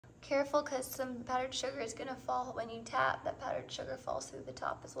Careful, because some powdered sugar is going to fall when you tap. That powdered sugar falls through the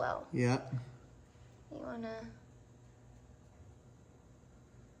top as well. Yeah. You want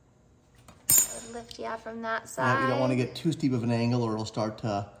to lift, yeah, from that side. You don't want to get too steep of an angle or it'll start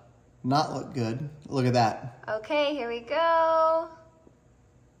to not look good. Look at that. Okay, here we go.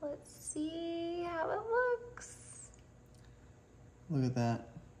 Let's see how it looks. Look at that.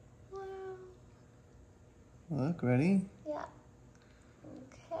 Wow. Look, ready? Yeah.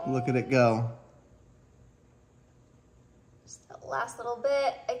 Okay. Look at it go. Just that last little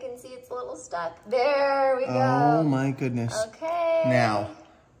bit. I can see it's a little stuck. There we go. Oh my goodness. Okay. Now,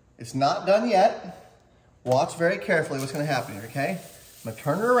 it's not done yet. Watch very carefully what's going to happen here, okay? I'm going to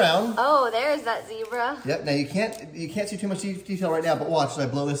turn it around. Oh, there's that zebra. Yep, now you can't see too much detail right now, but watch as I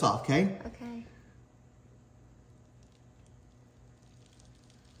blow this off, okay? Okay.